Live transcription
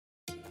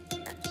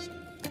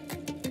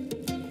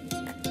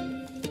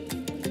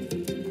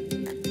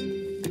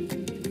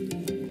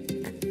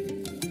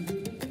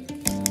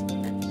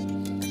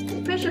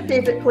where's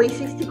your favourite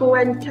places to go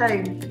in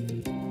town?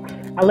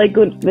 I like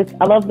going.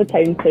 I love the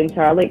town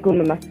centre. I like going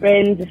with my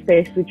friends,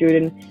 especially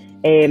during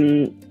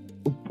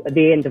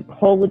the end of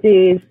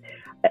holidays.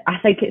 I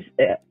think it's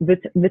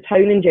the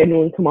town in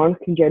general and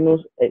Kilmarnock in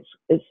general. It's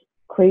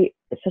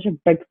such a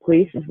big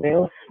place as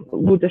well.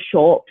 Loads of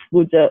shops,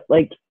 loads of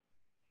like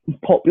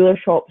popular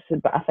shops.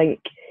 But I think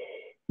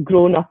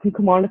growing up in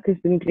Kilmarnock has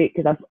been great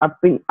because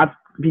I've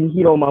been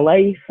here all my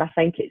life. I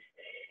think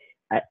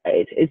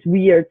it's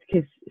weird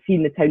because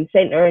seeing the town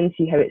centre and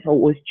see how it's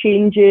always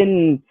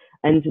changing.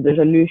 And so there's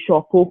a new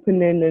shop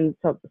opening and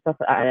stuff like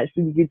that, and it's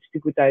really good to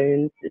go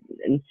down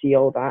and see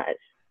all that.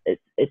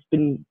 It's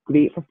been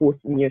great for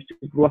 14 years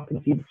to grow up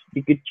and see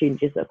the good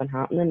changes that have been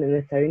happening in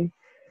the town.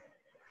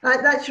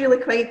 That's really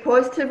quite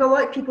positive. A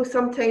lot of people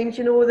sometimes,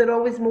 they're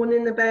always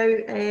moaning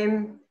about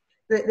the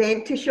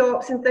empty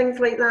shops and things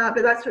like that,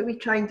 but that's what we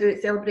try and do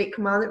at Celebrate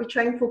Kilmarnock. We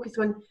try and focus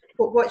on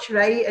what's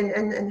right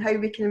and how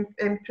we can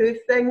improve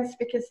things,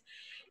 because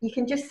you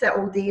can just sit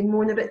all day and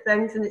moan about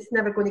things and it's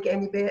never going to get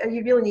any better.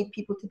 You really need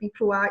people to be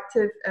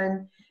proactive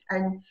and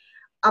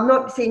I'm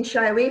not saying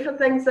shy away from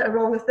things that are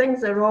wrong. If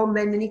things are wrong,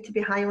 then they need to be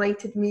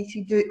highlighted. We need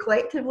to do it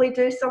collectively,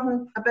 do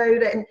something about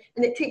it, and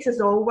it takes us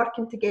all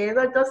working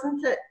together,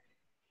 doesn't it?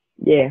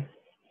 Yeah.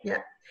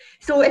 Yeah.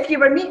 So if you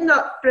were meeting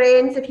up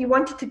friends, if you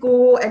wanted to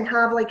go and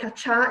have like a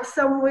chat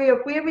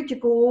somewhere, where would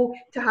you go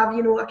to have,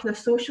 a kind of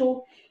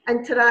social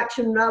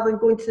interaction rather than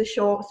going to the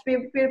shops?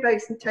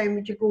 Whereabouts in town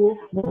would you go?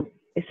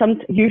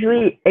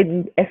 Usually,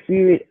 if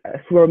we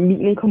were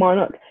meeting in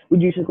Kilmarnock,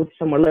 we'd usually go to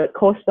somewhere like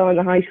Costa on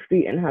the High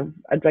Street and have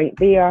a drink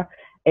there,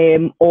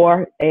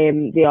 or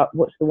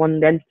what's the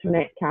one, the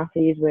internet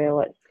cafe as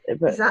well.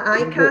 Is that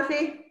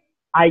iCafe?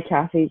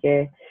 iCafe,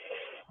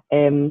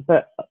 yeah.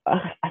 But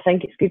I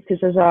think it's good because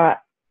there's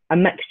a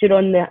mixture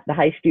on the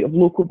High Street of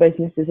local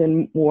businesses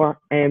and more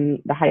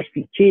the High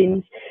Street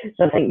chains.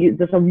 So I think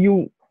there's a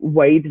real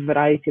wide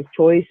variety of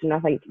choice, and I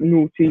think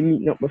no two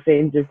meeting up with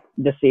friends is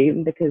the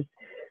same because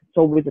it's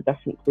always a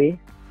different place.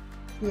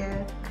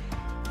 Yeah.